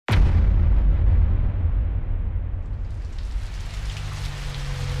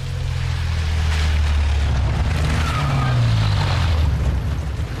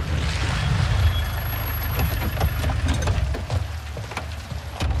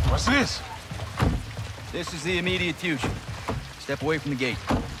What's this? This is the immediate future. Step away from the gate.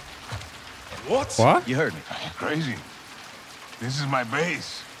 What? What? You heard me. You're crazy. This is my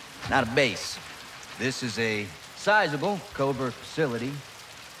base. Not a base. This is a sizable covert facility,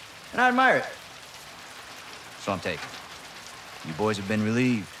 and I admire it. So I'm taking. You boys have been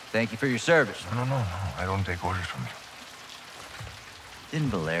relieved. Thank you for your service. No. I don't take orders from you.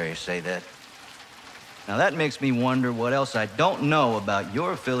 Didn't Valeria say that? Now that makes me wonder what else I don't know about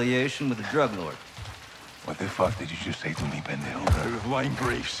your affiliation with the drug lord. What the fuck did you just say to me, pendejo? Lying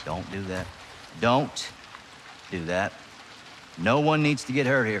Graves. Don't do that. Don't do that. No one needs to get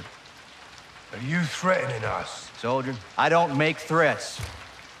hurt here. Are you threatening us? Soldier, I don't make threats.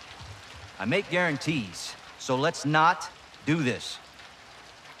 I make guarantees. So let's not do this.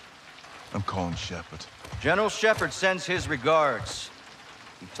 I'm calling Shepard. General Shepard sends his regards.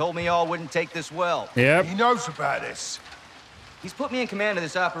 He told me y'all wouldn't take this well. Yep. He knows about this. He's put me in command of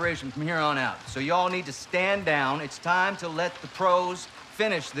this operation from here on out. So y'all need to stand down. It's time to let the pros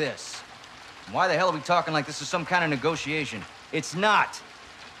finish this. Why the hell are we talking like this is some kind of negotiation? It's not.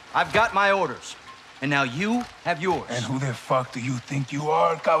 I've got my orders. And now you have yours. And who the fuck do you think you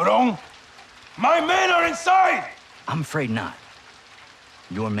are, cabron? My men are inside! I'm afraid not.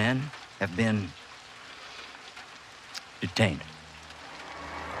 Your men have been detained.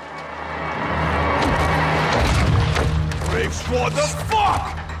 Graves, what the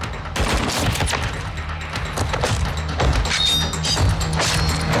fuck?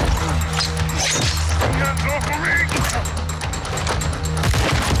 Hands off of me!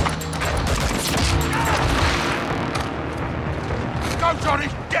 Go, Johnny!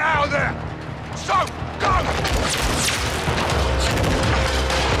 Get out of there! So, go!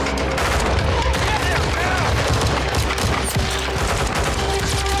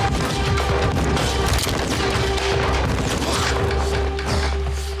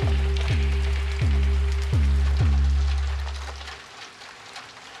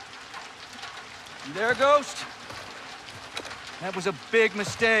 You there, Ghost? That was a big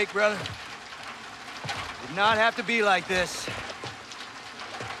mistake, brother. Did not have to be like this.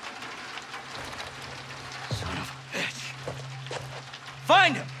 Son of a bitch.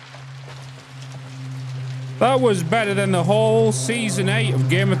 Find him! That was better than the whole season 8 of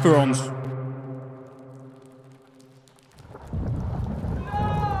Game of Thrones.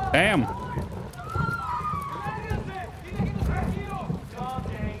 Damn.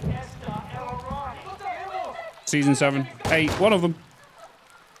 Season 7, 8, one of them.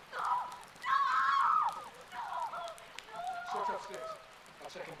 Search upstairs. I'll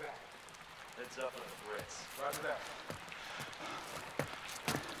check him back. Heads up on the threats. Roger that.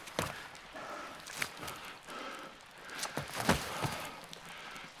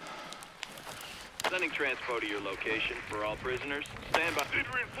 Sending transpo to your location for all prisoners. Stand by. Need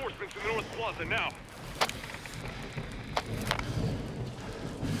reinforcements in the North Plaza now.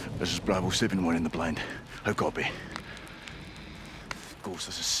 This is Bravo 7-1 in the blind. How copy? Ghost,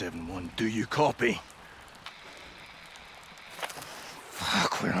 this is 7-1. Do you copy?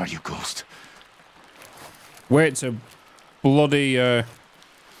 Fuck, where are you, Ghost? Wait to bloody,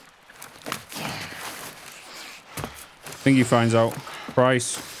 think he finds out.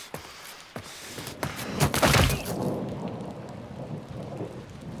 Price.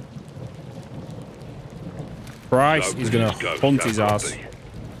 Price, he's gonna hunt his ass.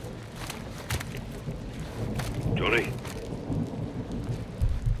 Johnny?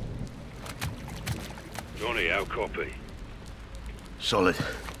 Johnny, how copy? Solid.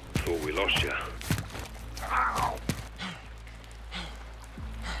 Thought we lost you.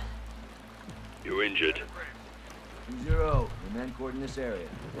 You injured? 2-0. Your men court in this area.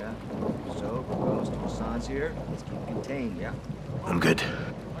 Yeah? So, Ghost, Hassan's here. Let's keep contained, yeah? I'm good.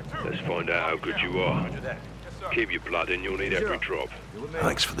 Let's find out how good you are. Keep your blood in, you'll need every drop.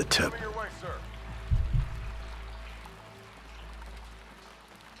 Thanks for the tip.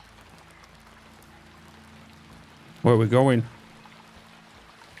 Where are we going?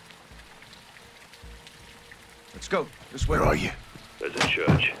 Let's go. This way. Where are you? There's a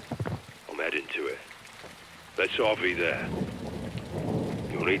church. I'm heading to it. Let's RV there.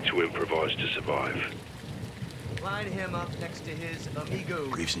 You'll need to improvise to survive. Line him up next to his amigo.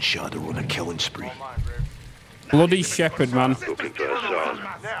 Graves and Shadow on a killing spree. Bloody shepherd, man. Looking for Hassan.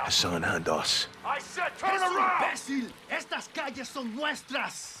 Hassan and us. I said turn around! ¡Imbécil! ¡Estas calles son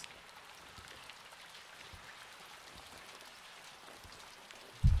nuestras!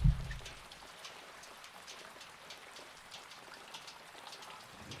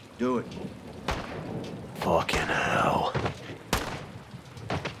 Do it. Fucking hell.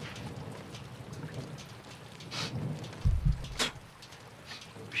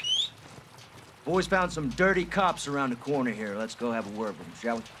 Boys found some dirty cops around the corner here. Let's go have a word with them,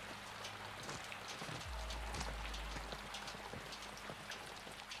 shall we?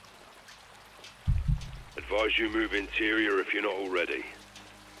 Advise you move interior if you're not already.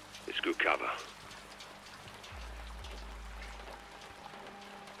 It's good cover.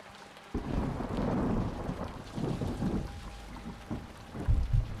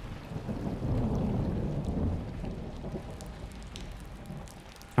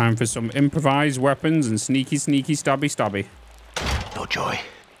 Time for some improvised weapons and sneaky, stabby. No joy.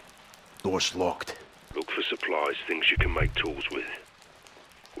 Door's locked. Look for supplies, things you can make tools with.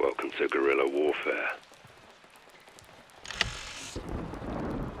 Welcome to guerrilla warfare.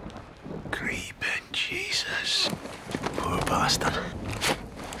 Creeping Jesus. Poor bastard.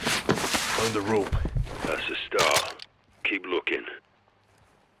 Found the rope. That's a start. Keep looking.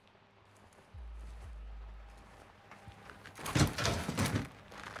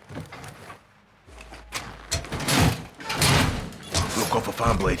 Broke off a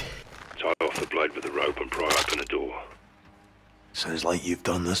fan blade. Tie off the blade with the rope and pry open a door. Sounds like you've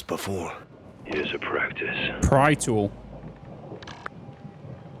done this before. Years of practice. Pry tool.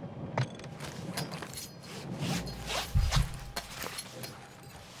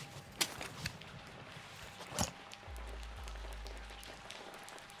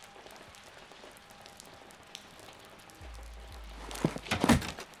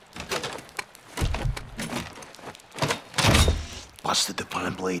 Busted the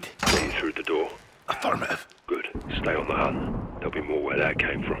fan blade. Get you through the door. Affirmative. Good. Stay on the hunt. There'll be more where that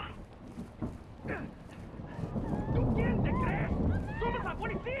came from.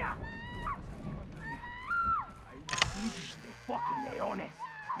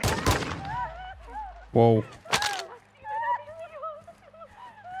 Whoa.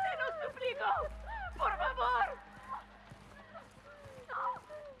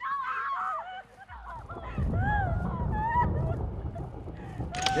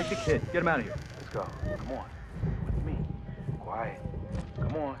 Take the kid. Get him out of here. Let's go. Come on. With me. Quiet.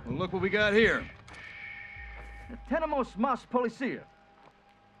 Come on. Well, look what we got here. Tenemos más policía.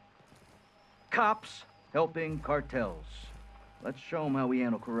 Cops helping cartels. Let's show them how we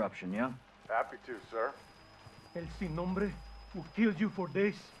handle corruption, yeah? Happy to, sir. El sin nombre will kill you for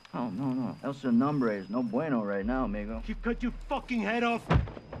this. Oh, no. El sin nombre is no bueno right now, amigo. He cut your fucking head off.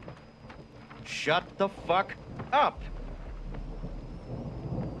 Shut the fuck up!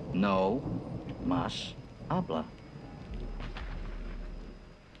 No más habla.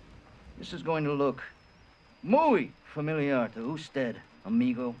 This is going to look muy familiar to usted,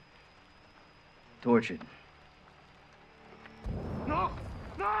 amigo. Tortured. No!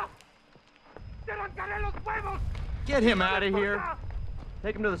 No! Te arrancaré los huevos! Get him out of here.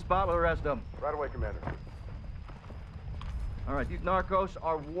 Take him to the spot with the rest of them. Right away, Commander. All right, these narcos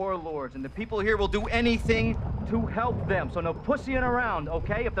are warlords, and the people here will do anything to help them. So no pussying around,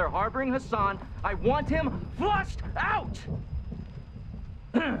 okay? If they're harboring Hassan, I want him flushed out!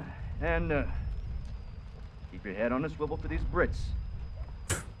 And, keep your head on a swivel for these Brits.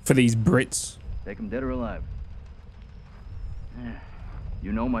 For these Brits. Take them dead or alive.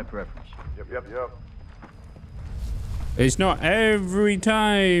 You know my preference. Yep. It's not every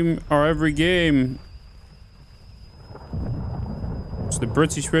time or every game. It's the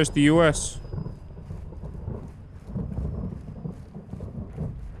British versus the US.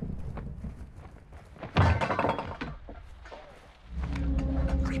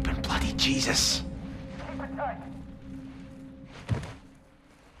 Creeping bloody Jesus.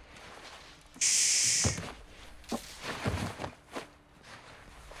 Shh.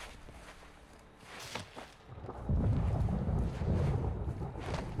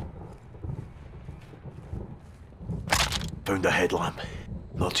 Found a headlamp.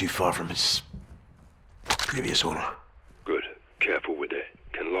 Not too far from its previous owner. Good. Careful with it.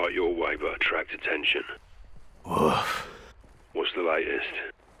 Can light your way but attract attention. Woof. What's the latest?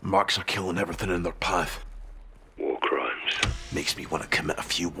 Marks are killing everything in their path. War crimes. Makes me want to commit a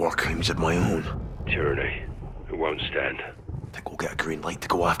few war crimes of my own. Tyranny. It won't stand. Think we'll get a green light to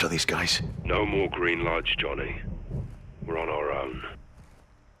go after these guys. No more green lights, Johnny. We're on our own.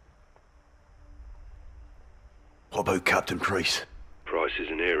 What about Captain Price? Price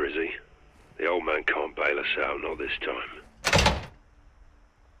isn't here, is he? The old man can't bail us out, not this time.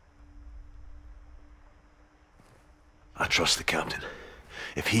 I trust the captain.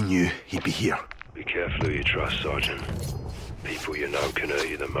 If he knew, he'd be here. Be careful who you trust, Sergeant. People you know can hurt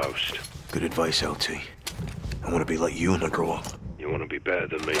you the most. Good advice, LT. I want to be like you when I grow up. You want to be better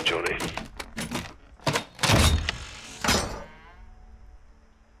than me, Johnny?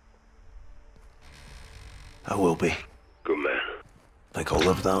 I will be. Good man. Think I'll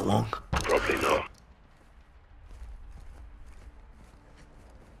live that long? Probably not.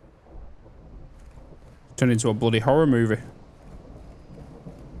 Turned into a bloody horror movie.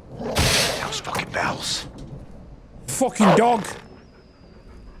 Those fucking bells. Fucking dog.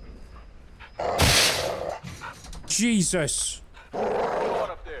 Jesus. What's going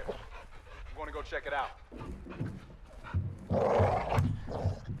on up there? You want to go check it out?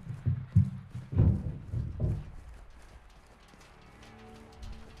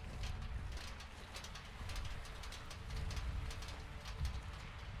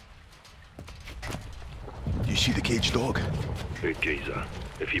 You see the caged dog? Big geezer.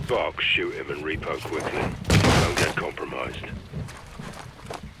 If he barks, shoot him and repo quickly. Don't get compromised.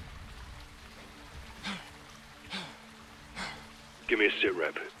 Give me a sit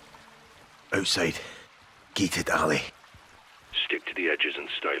rep. Outside. Gated alley. Stick to the edges and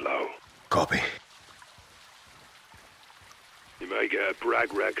stay low. Copy. You may get a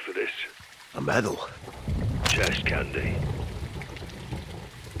brag rag for this. A medal. Chest candy.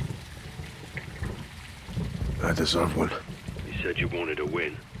 I deserve one. You said you wanted a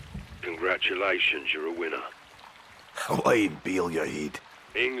win. Congratulations, you're a winner. Hawaiian Beal, your head.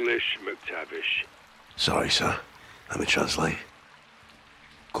 English McTavish. Sorry, sir. Let me translate.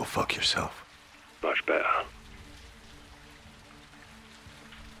 Go fuck yourself. Much better.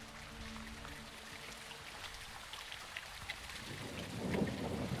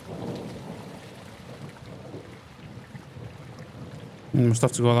 You must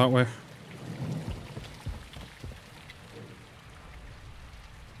have to go that way.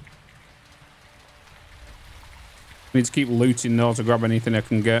 Need to keep looting though to grab anything I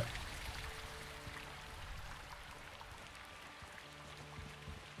can get.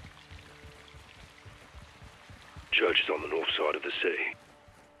 Church is on the north side of the city.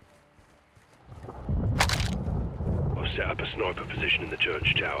 I've set up a sniper position in the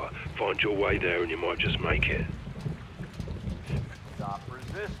church tower. Find your way there and you might just make it. Stop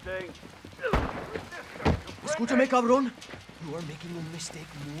resisting. Escúchame, cabrón. You are making a mistake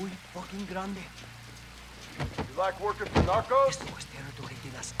muy fucking grande. You like working for narcos? Esto es territory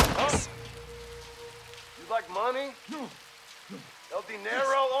de las Huh? You like money? No. El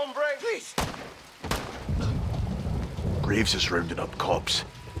dinero, hombre? Please. Graves is rounding up cops.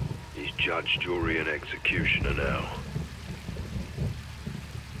 He's judge, jury, and executioner now.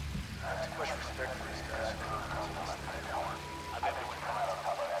 Much respect for these guys. I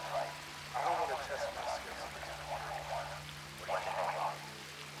don't want to test my skills.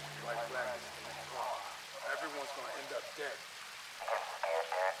 White flag is wrong. Everyone's gonna end up dead.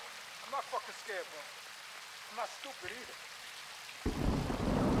 I'm not fucking scared, bro. I'm not stupid either.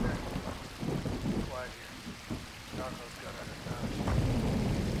 Quiet here. Narcos got out of Dodge.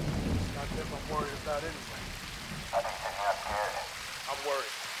 It's not them I'm worried about anyway. I'm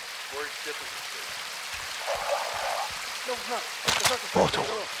worried. Worried's different than scared. No, it's not. It's not the same Otto.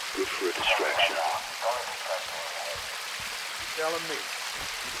 thing at all. Good for a distraction. You're telling me.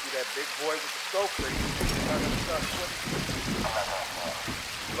 You see that big boy with the stove plate, you're not gonna start sweating.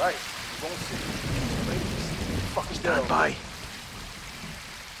 Right. You won't see it. Ladies, fucking Stand by.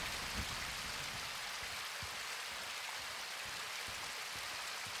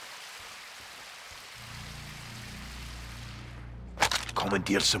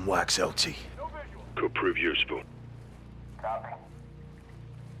 Commandeer some wax, LT. No visual. Could prove useful. Copy.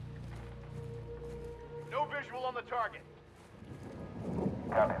 No visual on the target.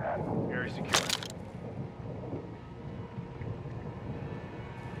 Copy that. Very secure.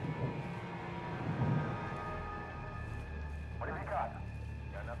 What have you got?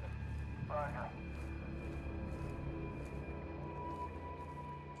 Got nothing. Roger.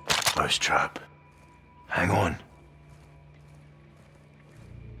 Mousetrap. Hang on.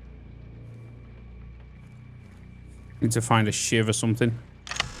 Need to find a shiv or something.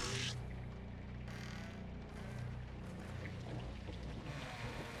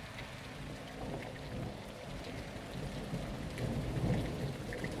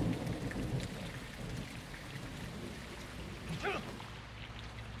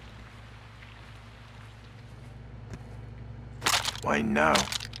 Why now?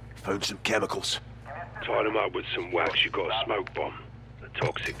 Found some chemicals. Tied him up with some wax, you got a smoke bomb. A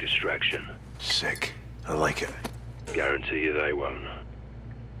toxic distraction. Sick. I like it. Guarantee you they won't.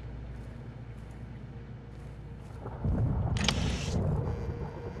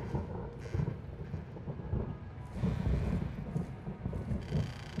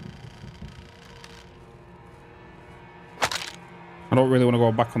 I don't really want to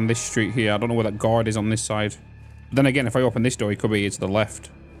go back on this street here. I don't know where that guard is on this side. But then again, if I open this door, he could be here to the left.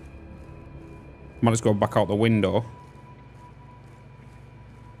 Might just go back out the window.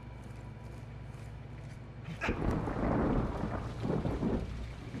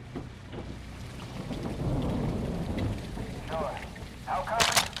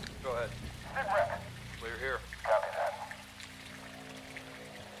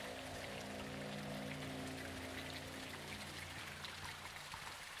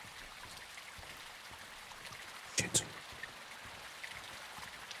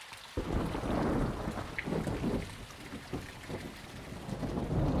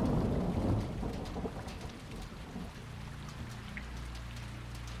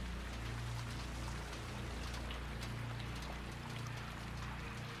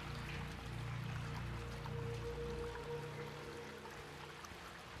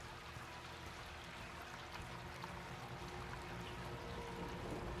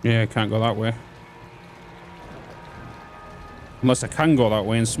 Yeah, I can't go that way. Unless I can go that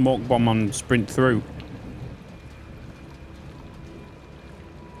way and smoke bomb and sprint through.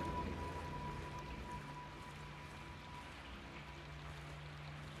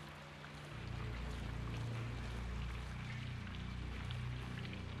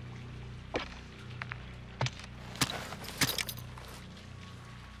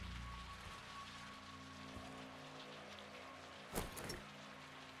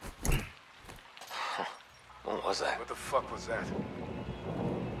 What was that? What the fuck was that?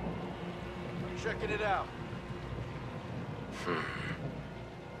 I'm checking it out.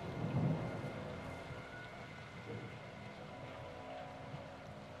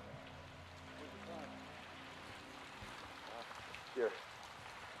 Here.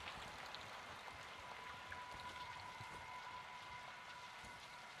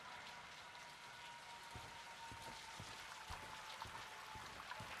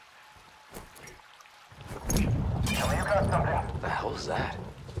 What the hell is that?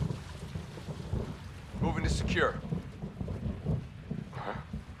 Moving to secure. Huh?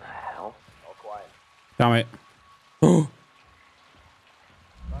 The hell? All quiet. Damn it. Oh.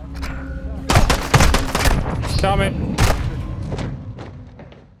 Damn it.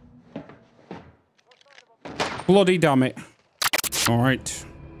 Bloody damn it. All right.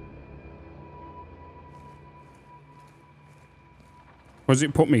 Where's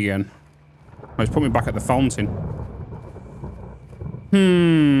it put me again? Oh, it's put me back at the fountain.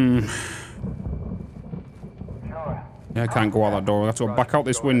 Yeah, I can't go out that door. I have to go back out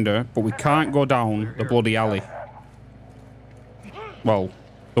this window, but we can't go down the bloody alley. Well,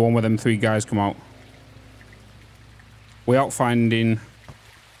 the one where them 3 guys come out. We're out finding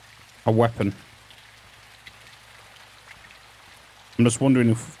a weapon. I'm just wondering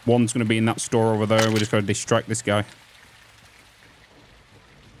if one's going to be in that store over there. We just got to distract this guy.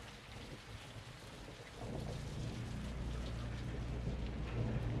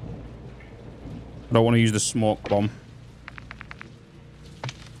 I don't want to use the smoke bomb.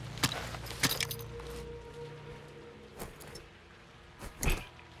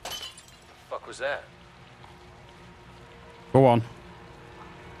 Fuck was that? Go on.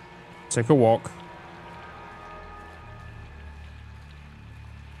 Take a walk.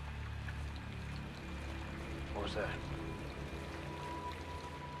 What was that?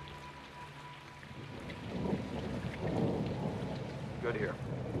 Good here.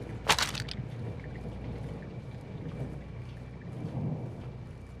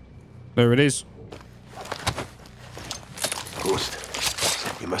 There it is. Ghost.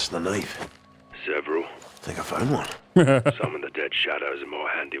 You missing a knife? Several. Think I found one. Some of the dead shadows are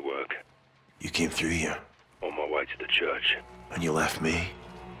my handiwork. You came through here, On my way to the church. and you left me.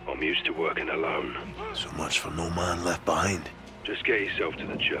 I'm used to working alone. So much for no man left behind. Just get yourself to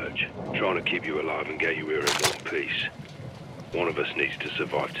the church. Trying to keep you alive and get you here in one piece. One of us needs to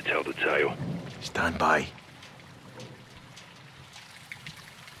survive to tell the tale. Stand by.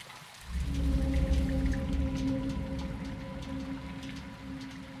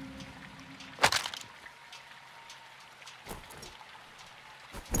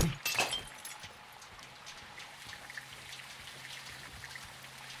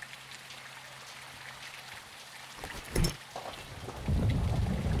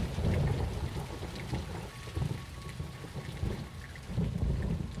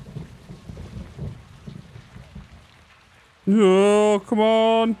 Oh, come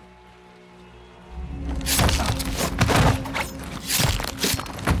on.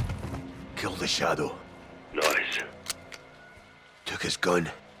 Killed the shadow. Nice. Took his gun.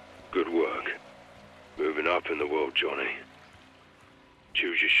 Good work. Moving up in the world, Johnny.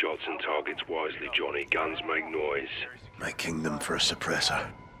 Choose your shots and targets wisely, Johnny. Guns make noise. My kingdom for a suppressor.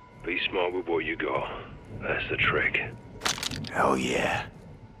 Be smart with what you got. That's the trick. Hell yeah.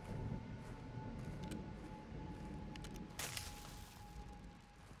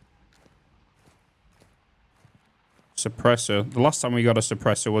 Suppressor. The last time we got a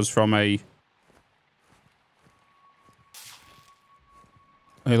suppressor was from a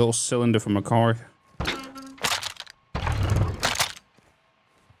little cylinder from a car.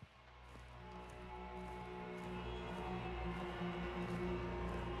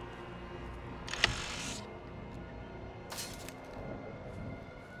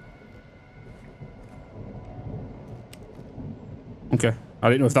 Okay. I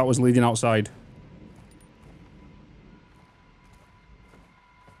didn't know if that was leading outside.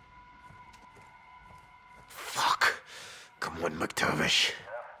 Fuck. Come on, McTavish.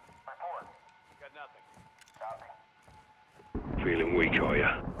 Feeling weak, are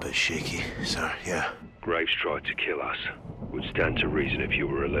ya? Bit shaky, sir, yeah. Graves tried to kill us. Would stand to reason if you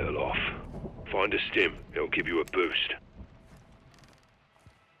were a little off. Find a stim, it'll give you a boost.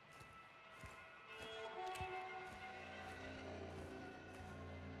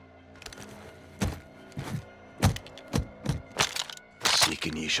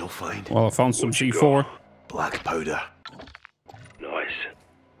 Seeking ye shall find. Well, I found some What you C4. got? Black powder. Nice.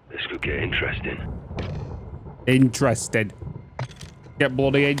 This could get interesting. Interested. Get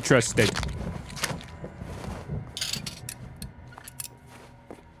bloody interested.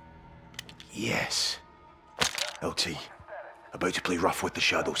 Yes. LT. About to play rough with the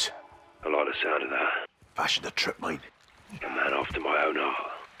shadows. I like the sound of that. Fashioned a trip mine. A man after my own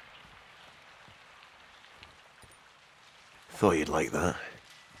heart. Thought you'd like that.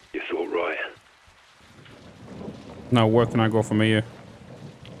 You thought right. Now, where can I go from here?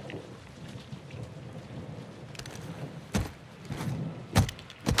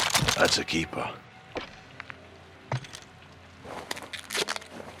 That's a keeper.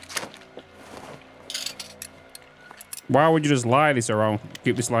 Why would you just lie this around?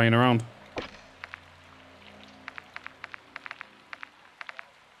 Keep this lying around.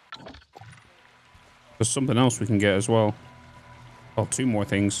 There's something else we can get as well. Oh, 2 more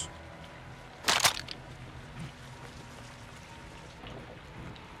things.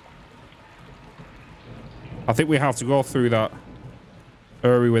 I think we have to go through that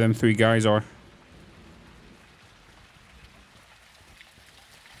area where them 3 guys are.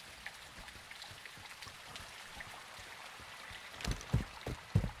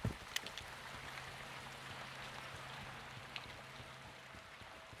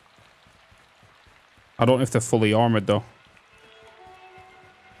 I don't know if they're fully armored though.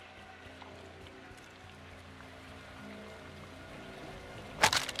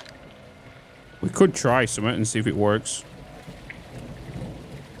 We could try something and see if it works.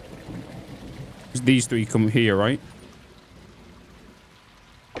 'Cause these 3 come here, right?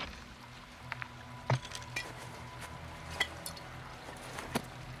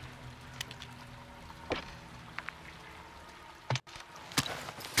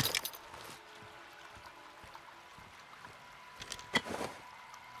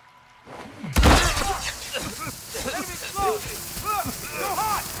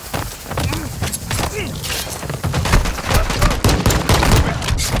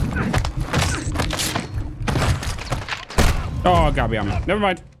 Oh, gotta be on me. Never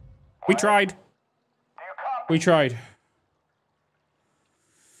mind. We tried. We tried.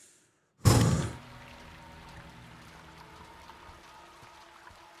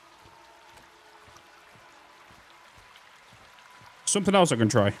 Something else I can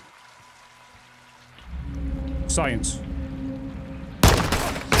try. Science.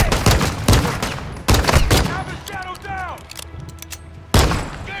 Have his shadow down!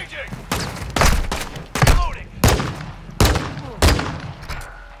 Engaging! Loading!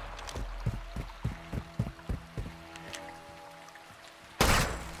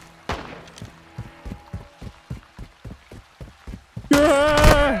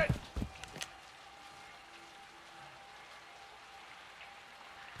 Yeah!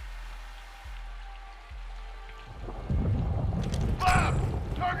 Bob!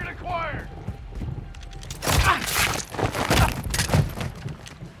 Target acquired!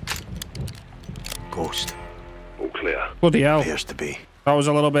 Ghost. All clear. Bloody hell. Appears to be. That was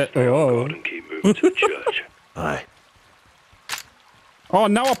a little bit. Oh. God and keep moving to the church. Aye. Oh,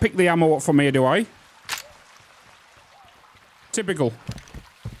 now I pick the ammo up from here, do I? Typical.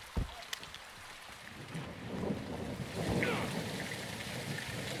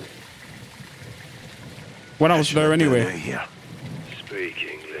 When I was there anyway. Here. Speak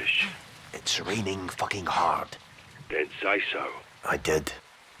English. It's raining fucking hard. Then say so. I did.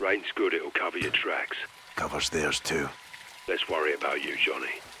 Rain's good, it'll cover your tracks. Covers theirs too. Let's worry about you,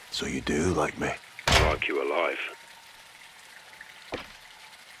 Johnny. So you do like me? I like you alive.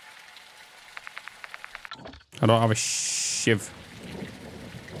 I don't have a shiv.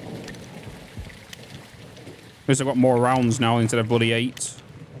 At least I've got more rounds now instead of bloody 8.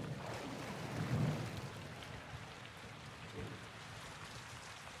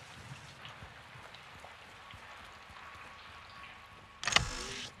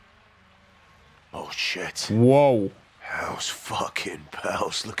 Oh shit. Whoa. House fucking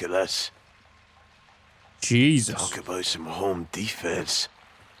pals, look at this. Jesus. Talk about some home defense.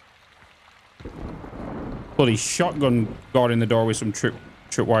 Bloody shotgun guard in the door with some trip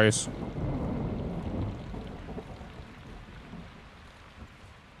wires.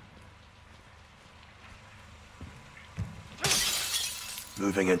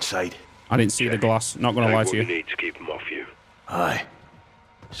 Moving inside. I didn't see the glass, not gonna lie to Take what you. you need to keep them off you. Aye.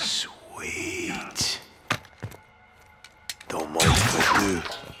 Sweet.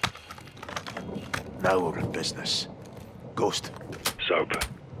 Now we're in business. Ghost, Soap.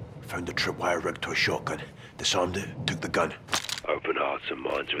 found a tripwire rigged to a shotgun. Disarmed it, took the gun. Open hearts and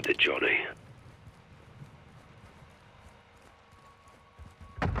minds with it, Johnny.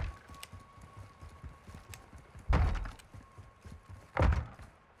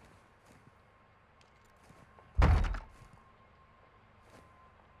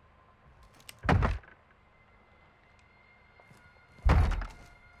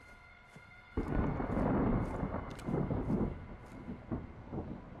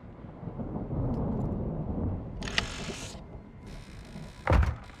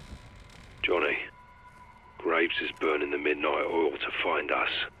 Johnny, Graves is burning the midnight oil to find us.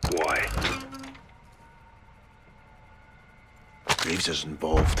 Why? Graves is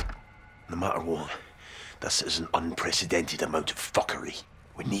involved. No matter what, this is an unprecedented amount of fuckery.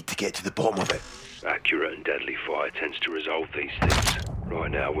 We need to get to the bottom of it. Accurate and deadly fire tends to resolve these things. Right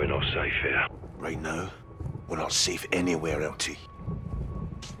now, we're not safe here. Right now, we're not safe anywhere, LT.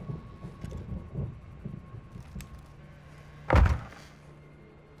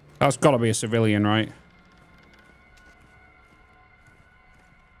 That's gotta be a civilian, right?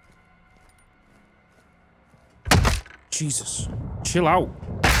 Jesus. Chill out.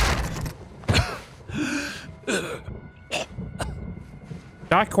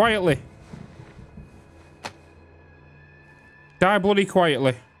 Die quietly. Die bloody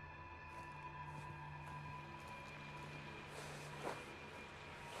quietly.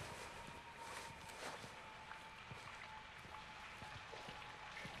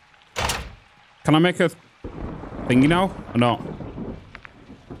 Can I make a thingy now or not?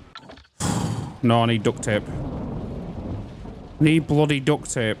 No, I need duct tape. Need bloody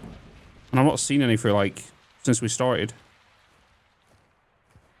duct tape. And I've not seen any for like since we started.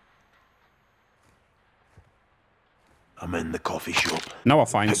 I'm in the coffee shop. Now I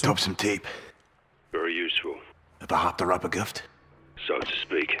find Picked some. up some tape. Very useful, If I have to wrap a gift. so to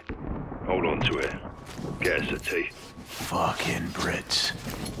speak. Hold on to it. Get us a tea. Fucking Brits.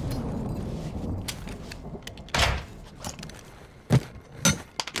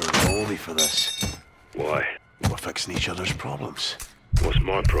 You're lonely for this. Why? We're fixing each other's problems. What's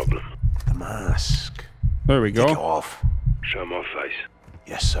my problem? The mask. There we Take it go. off. Show my face.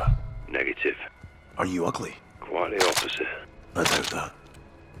 Yes, sir. Negative. Are you ugly? Quite the opposite. I doubt that.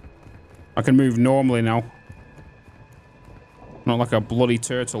 I can move normally now. Not like a bloody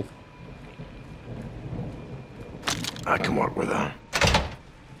turtle. I can work with that.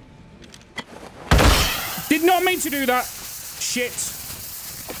 Did not mean to do that. Shit.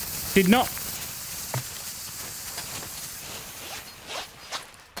 Did not.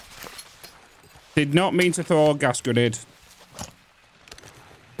 Did not mean to throw a gas grenade.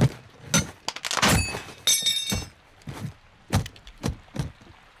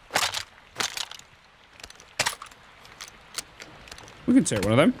 We can take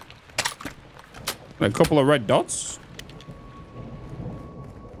one of them. A couple of red dots.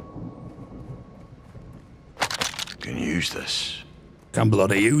 Can use this. Can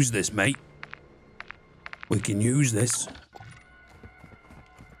bloody use this, mate. We can use this.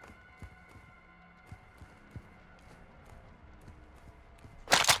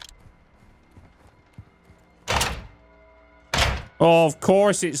 Oh, of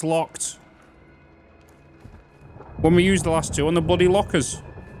course it's locked. When we used the last two on the bloody lockers.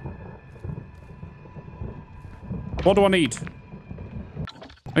 What do I need?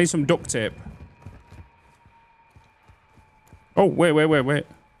 I need some duct tape. Oh, wait.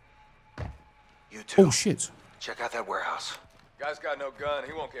 You too. Oh, shit. Check out that warehouse. Guy's got no gun.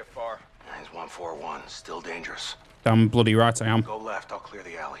 He won't get far. He's 141. Still dangerous. Damn bloody right I am. Go left. I'll clear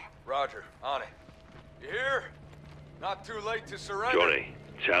the alley. Roger. On it. You hear? Not too late to surrender. Johnny,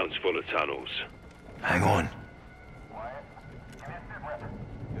 town's full of tunnels. Hang on.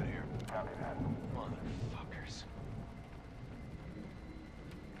 Good here. Motherfuckers.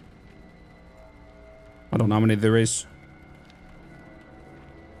 I don't know how many there is.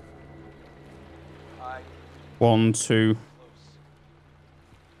 1, 2,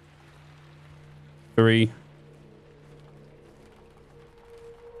 3. You're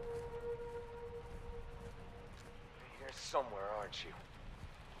here somewhere, aren't you?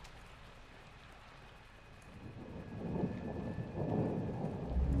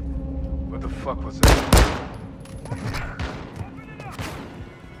 What the fuck was that?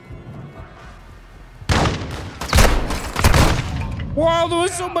 Wow, there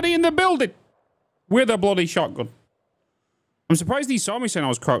was somebody in the building with a bloody shotgun. I'm surprised he saw me saying I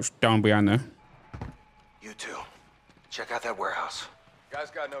was crouched down behind there. You too. Check out that warehouse. Guy's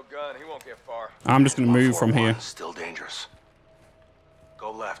got no gun. He won't get far. I'm just going to move from 141. here. Still dangerous.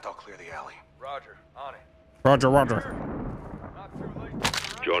 Go left. I'll clear the alley. Roger, on it. Roger, roger. Not too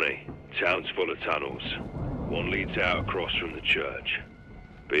late. Johnny, town's full of tunnels. One leads out across from the church.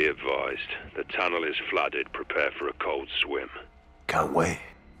 Be advised, the tunnel is flooded. Prepare for a cold swim. Can't wait.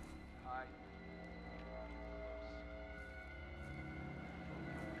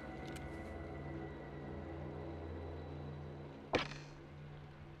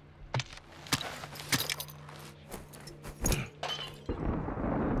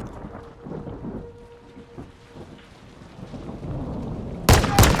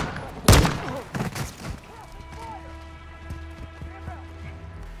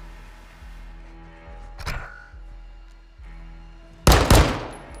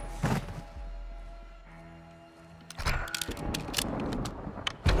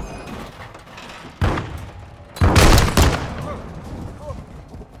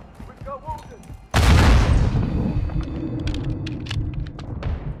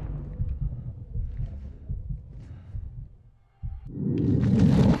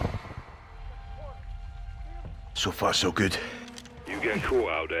 So far, so good. You get caught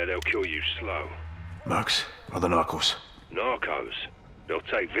out there, they'll kill you slow. Max, or the narcos? Narcos? They'll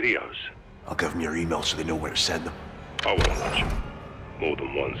take videos. I'll give them your email so they know where to send them. I won't watch them. More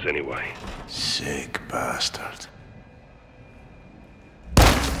than once, anyway. Sick bastard.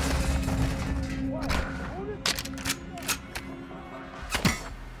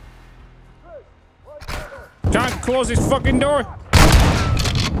 Can't close this fucking door.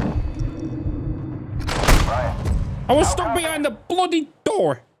 I was stuck behind the bloody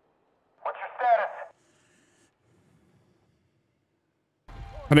door. What's your status?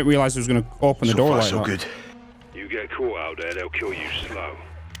 I didn't realize I was going to open the door So far, like so that. good. You get caught out there, they'll kill you slow.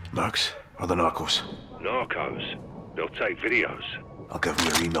 Max, or the narcos? Narcos? They'll take videos. I'll give them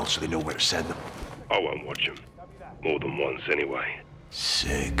your email so they know where to send them. I won't watch them. More than once, anyway.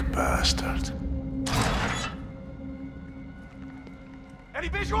 Sick bastard. Any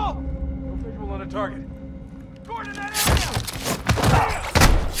visual? No visual on the target. Gordon, that area!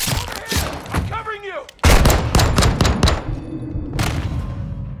 Over here! I'm covering you!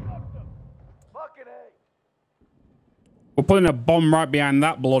 Fucking A. We're putting a bomb right behind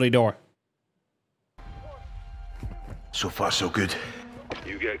that bloody door. So far, so good.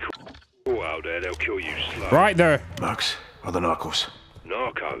 You get caught out there, they'll kill you slow. Right there. Max, or the narcos?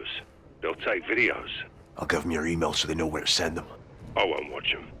 Narcos? They'll take videos. I'll give them your email so they know where to send them. I won't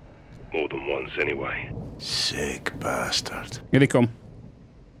watch them. More than once, anyway. Sick bastard. Here they come.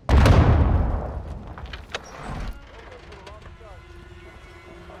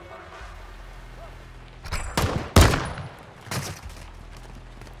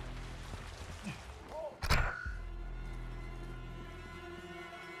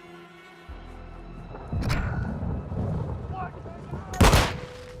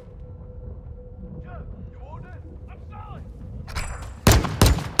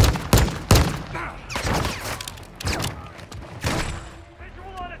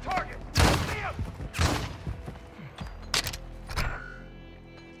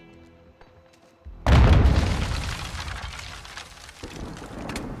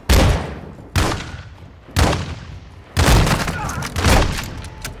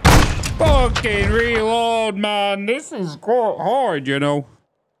 Fucking reload, man. This is quite hard, you know.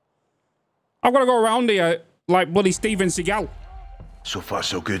 I've got to go around here like bloody Steven Seagal. So far,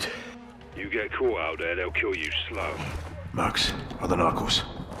 so good. You get caught out there, they'll kill you slow. Max, or the narcos?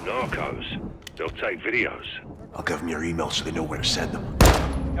 Narcos? They'll take videos. I'll give them your email so they know where to send them.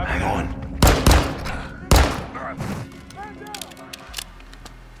 Hang on.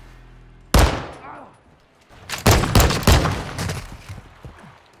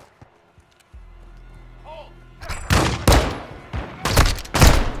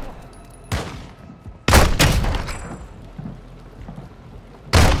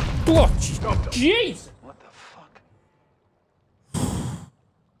 Jeez! What the fuck?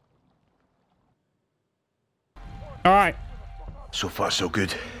 Alright. So far, so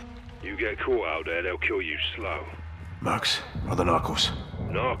good. You get caught out there, they'll kill you slow. Max, or the narcos?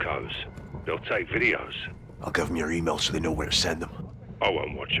 Narcos? They'll take videos. I'll give them your email so they know where to send them. I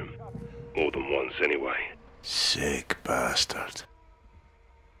won't watch them. More than once, anyway. Sick bastard.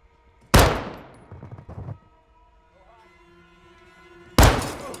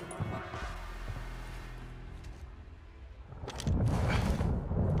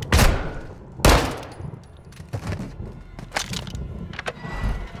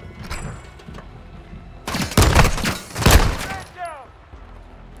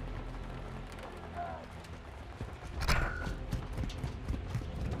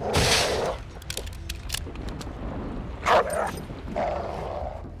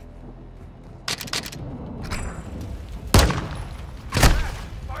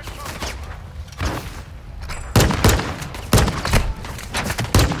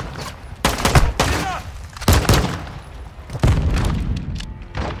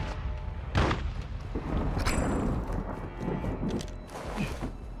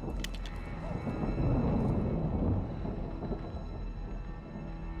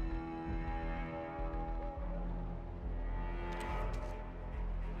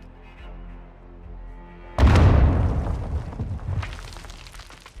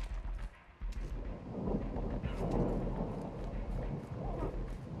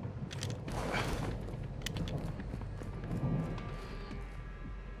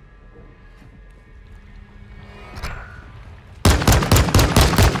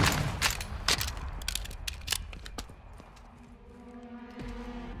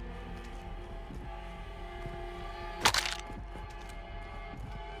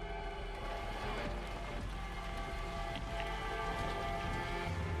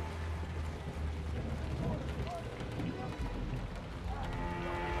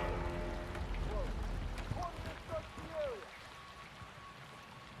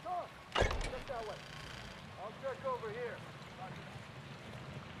 over here.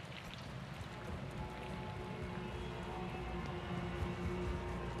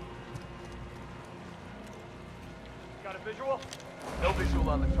 Got a visual? No visual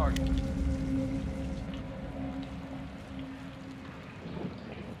on the target.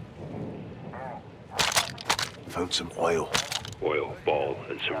 Found some oil. Oil, ball,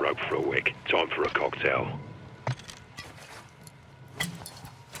 and some rope for a wick. Time for a cocktail.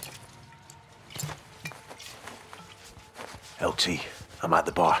 LT, I'm at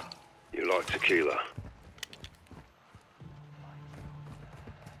the bar. You like tequila?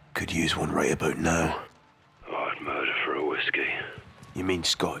 Could use one right about now. I'd murder for a whiskey. You mean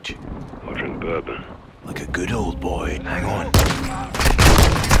scotch? I drink bourbon. Like a good old boy. Hang on.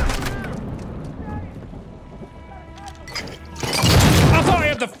 I thought I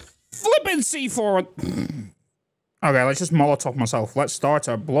had the flipping C4. Okay, let's just Molotov myself. Let's start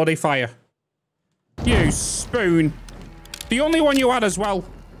a bloody fire. You spoon. The only one you had as well.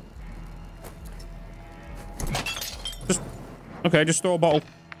 Just store a bottle.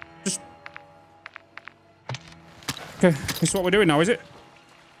 Okay, this is what we're doing now, is it?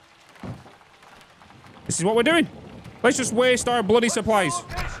 This is what we're doing. Let's just waste our bloody supplies.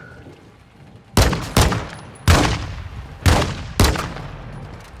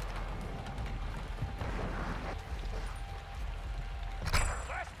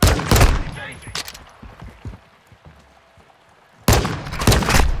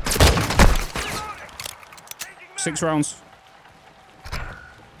 Six rounds.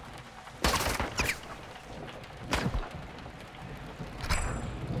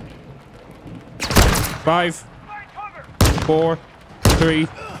 Five, 4, 3.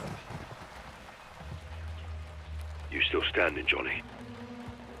 You still standing, Johnny?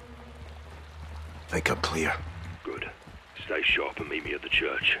 Think I'm clear. Good. Stay sharp and meet me at the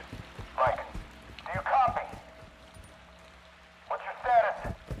church. Mike, do you copy? What's your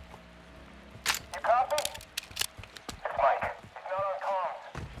status? You copy? It's Mike. He's not on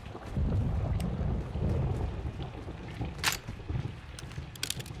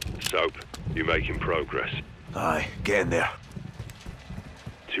comms. Soap, you making progress? Aye, getting there.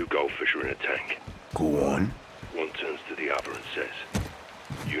 2 goldfish are in a tank. Go on. One turns to the other and says,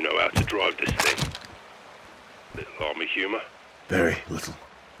 "You know how to drive this thing." Little army humor. Very little.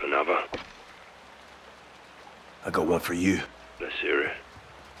 Another. I got one for you. Let's hear it.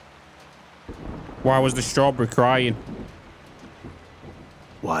 Why was the strawberry crying?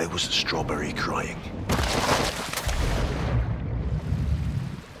 Why was the strawberry crying?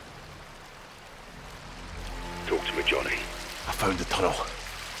 Talk to me, Johnny. I found the tunnel.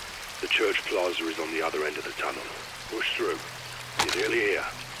 The church plaza is on the other end of the tunnel. Push through. You're nearly here.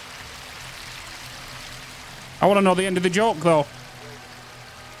 I want to know the end of the joke, though.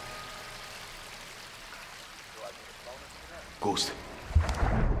 Ghost.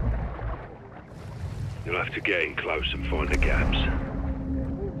 You'll have to get in close and find the gaps.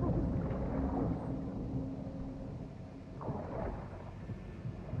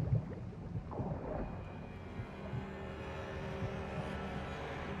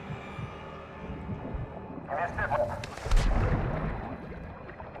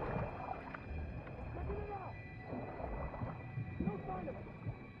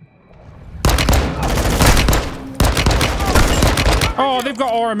 Oh, they've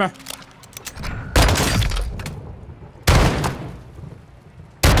got armor.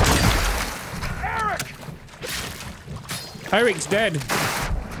 Eric's dead.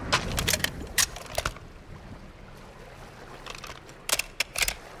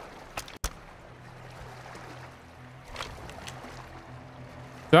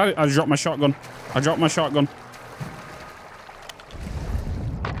 I dropped my shotgun. I dropped my shotgun.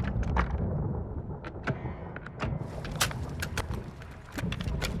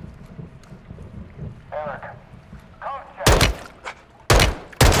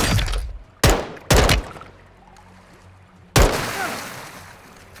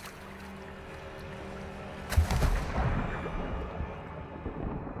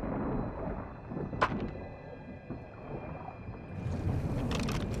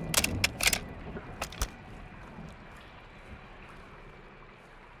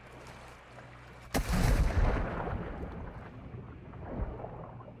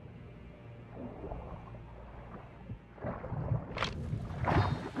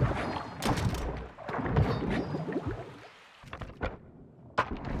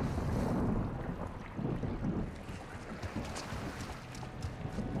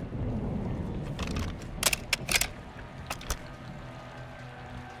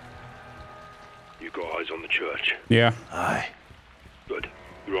 On the church. Yeah. Aye. Good.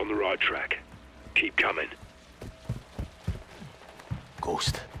 You're on the right track. Keep coming.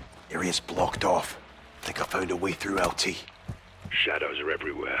 Ghost, area's blocked off. Think I found a way through, LT. Shadows are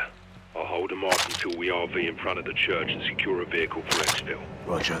everywhere. I'll hold them off until we RV in front of the church and secure a vehicle for exfil.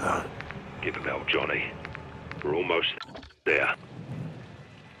 Roger that. Give a bell, Johnny. We're almost there.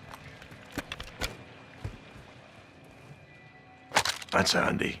 That's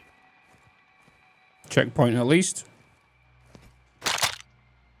handy. Checkpoint at least.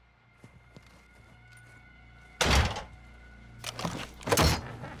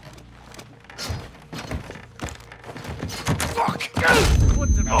 Fuck!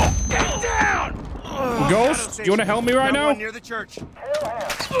 What the? Oh, get down! Ghost, do you want to help me right now? Near the church.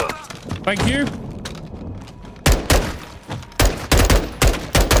 Thank you.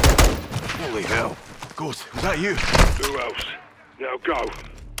 Holy hell. Ghost, was that you? Who else? Now go.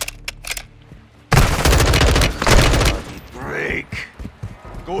 Break.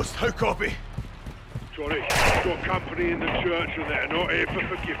 Ghost, how copy? Johnny, you've got company in the church and they're not here for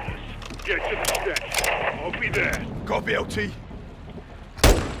forgiveness. Get to the steps. I'll be there. Copy, LT.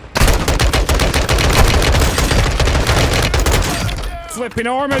 Flipping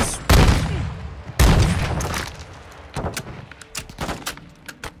armors.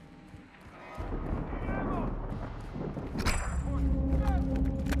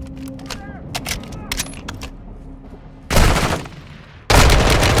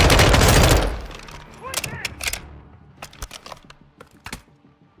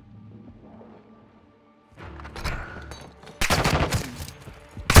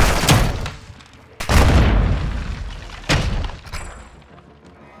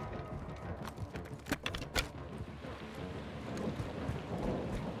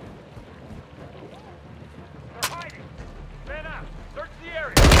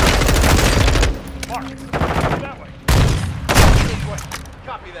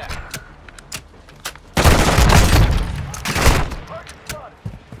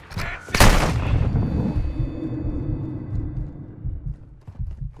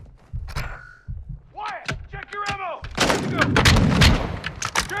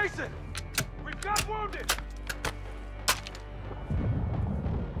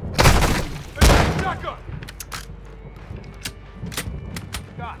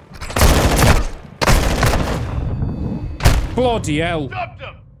 Bloody hell.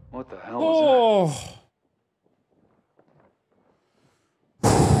 What the hell was that?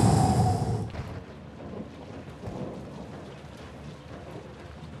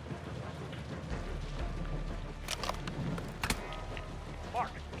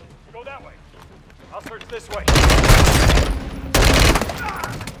 Mark, go that way. I'll search this way.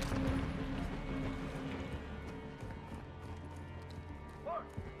 Mark,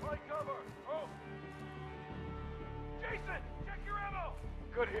 my cover. Oh. Jason, check your ammo.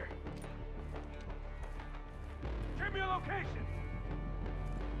 Good here. Give me a location.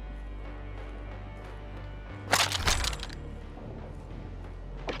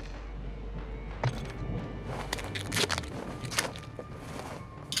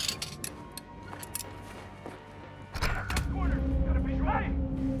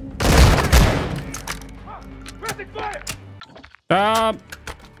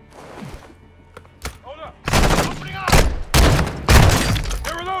 Hold up. Opening up.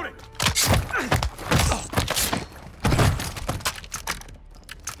 They're reloading.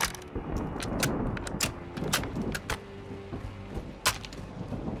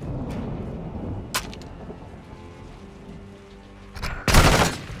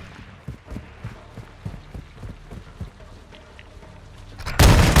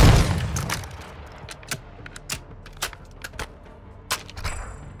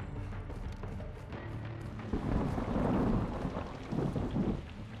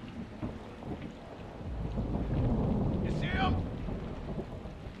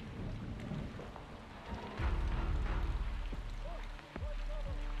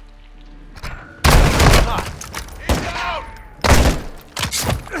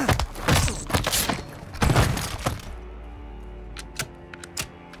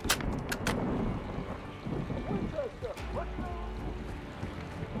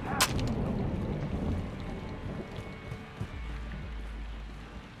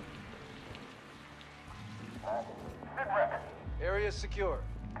 Area secure.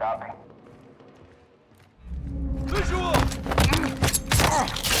 Copy. Visual!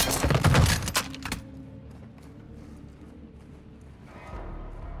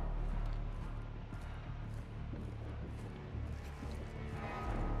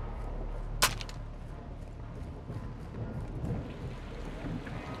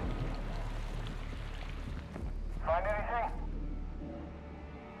 Find anything?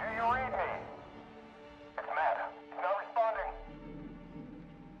 Do you read me? It's Matt. He's not responding.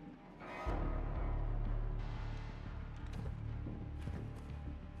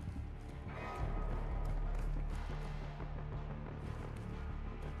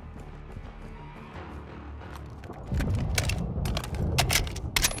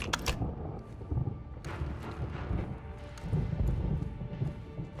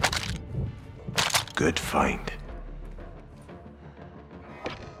 Good find.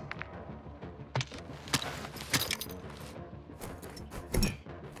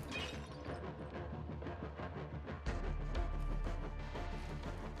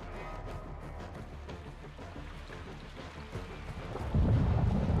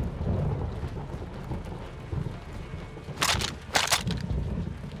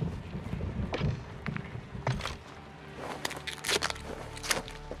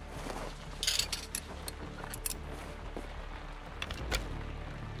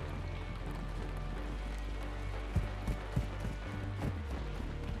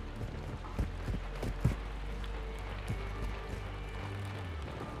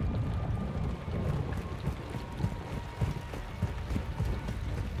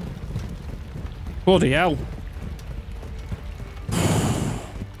 Bloody hell.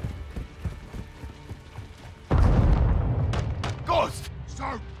 Ghost!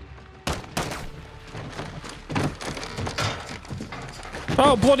 So!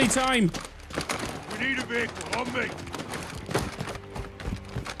 Oh, bloody time. We need a vehicle, on me!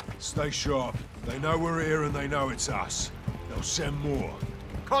 Stay sharp. They know we're here and they know it's us. They'll send more.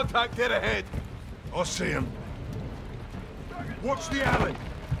 Contact dead ahead! I see him. Watch the alley!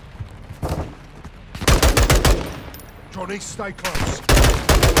 Johnny, stay close.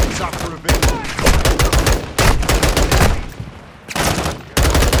 It's up for a bit.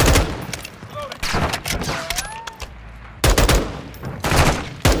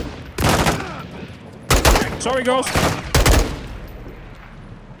 Sorry, Ghost.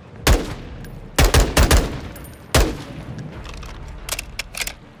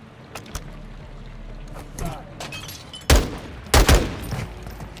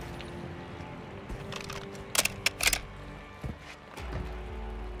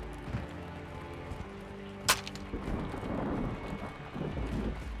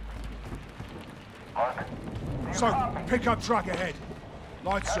 So, pickup truck ahead.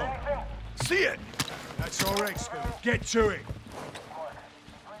 Lights on. See it? That's our expert. Get to it.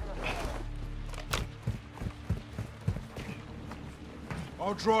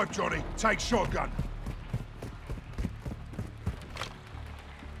 I'll drive, Johnny. Take shotgun.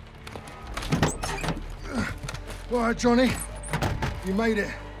 All right, Johnny. You made it.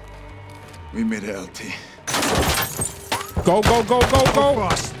 We made it, LT. Go, go, go, go, go!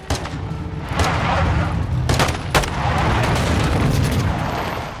 Fast.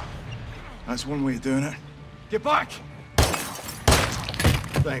 That's one way of doing it. Get back!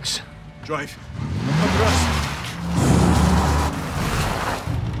 Thanks. Drive. Come to us.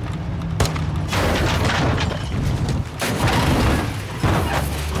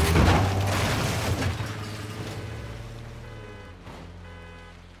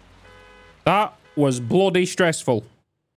 That was bloody stressful.